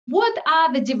what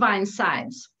are the divine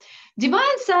signs?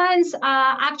 Divine signs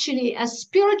are actually a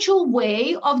spiritual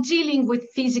way of dealing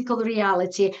with physical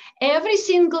reality every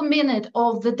single minute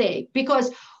of the day.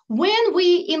 Because when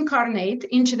we incarnate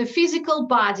into the physical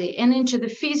body and into the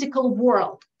physical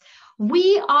world,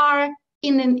 we are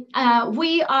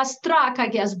we are struck, I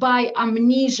guess, by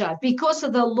amnesia because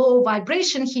of the low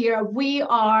vibration here. We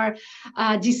are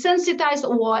desensitized,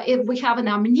 or if we have an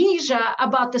amnesia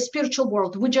about the spiritual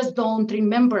world, we just don't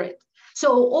remember it. So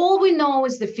all we know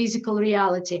is the physical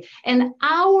reality. And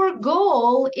our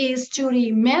goal is to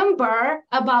remember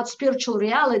about spiritual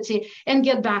reality and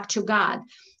get back to God.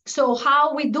 So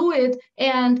how we do it,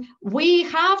 and we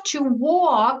have to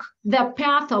walk the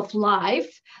path of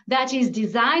life that is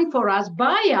designed for us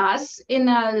by us in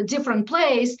a different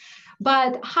place.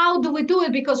 But how do we do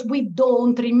it? Because we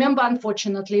don't remember,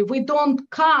 unfortunately. We don't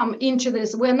come into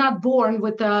this. We're not born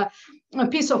with a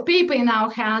piece of paper in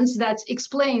our hands that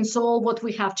explains all what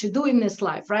we have to do in this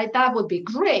life, right? That would be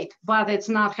great, but it's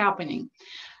not happening.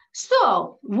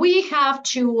 So we have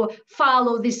to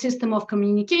follow this system of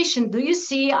communication. Do you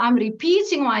see? I'm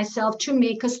repeating myself to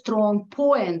make a strong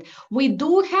point. We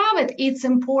do have it. It's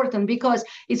important because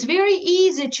it's very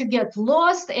easy to get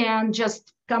lost and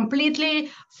just completely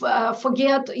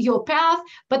forget your path.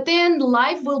 But then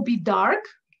life will be dark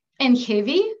and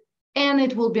heavy, and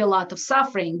it will be a lot of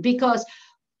suffering because,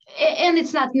 and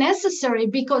it's not necessary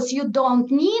because you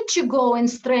don't need to go and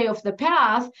stray off the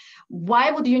path.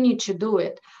 Why would you need to do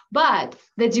it? But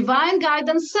the divine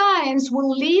guidance signs will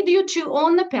lead you to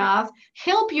on the path,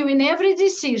 help you in every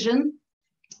decision.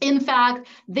 In fact,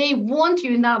 they want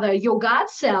you, your God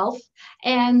self,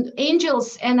 and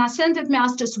angels and ascended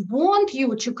masters want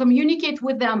you to communicate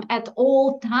with them at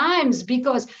all times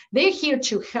because they're here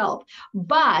to help.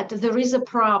 But there is a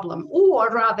problem, or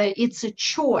rather, it's a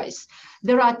choice.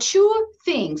 There are two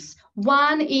things.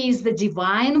 One is the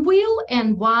divine will,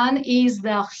 and one is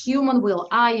the human will.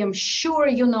 I am sure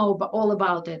you know all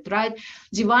about it, right?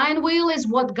 Divine will is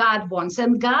what God wants.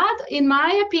 And God, in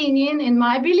my opinion, in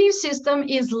my belief system,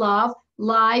 is love,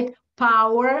 light,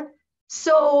 power.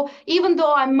 So even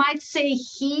though I might say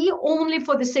he only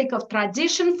for the sake of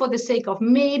tradition, for the sake of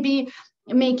maybe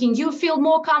making you feel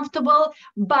more comfortable,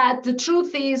 but the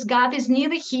truth is God is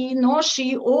neither he nor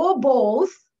she or both.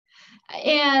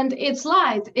 And it's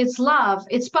light, it's love,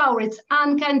 it's power, it's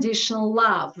unconditional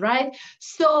love, right?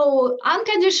 So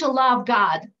unconditional love,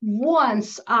 God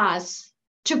wants us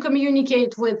to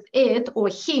communicate with it or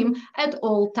him at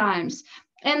all times.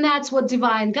 And that's what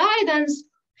divine guidance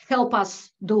help us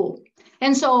do.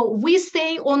 And so we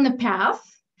stay on the path.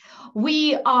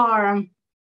 We are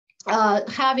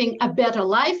having a better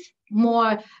life,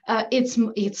 more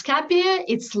it's happier,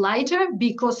 it's lighter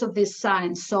because of this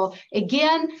signs. So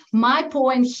again, my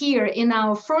point here in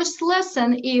our first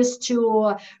lesson is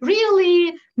to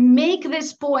really make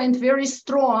this point very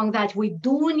strong that we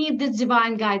do need the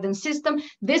divine guidance system.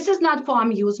 This is not for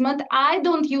amusement. I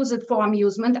don't use it for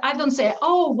amusement. I don't say,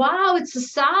 oh wow, it's a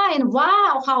sign,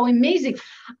 wow, how amazing.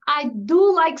 I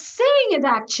do like saying it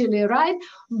actually, right?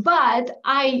 But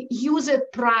I use it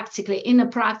practically in a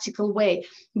practical way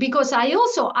because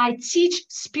I teach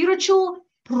spiritual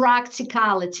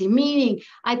practicality, meaning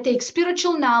I take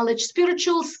spiritual knowledge,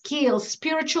 spiritual skills,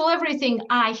 spiritual everything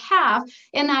I have,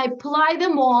 and I apply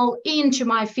them all into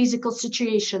my physical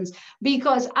situations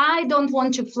because I don't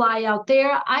want to fly out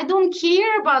there. I don't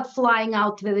care about flying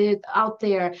out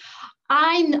there.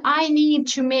 I need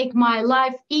to make my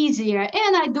life easier,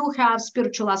 and I do have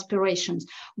spiritual aspirations.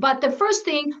 But the first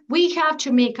thing, we have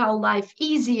to make our life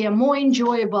easier, more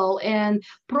enjoyable, and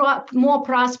more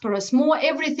prosperous, more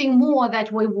everything more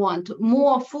that we want,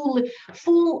 more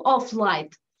full of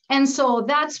light. And so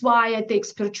that's why I take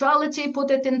spirituality,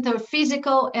 put it into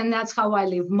physical, and that's how I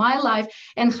live my life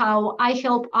and how I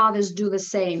help others do the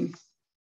same.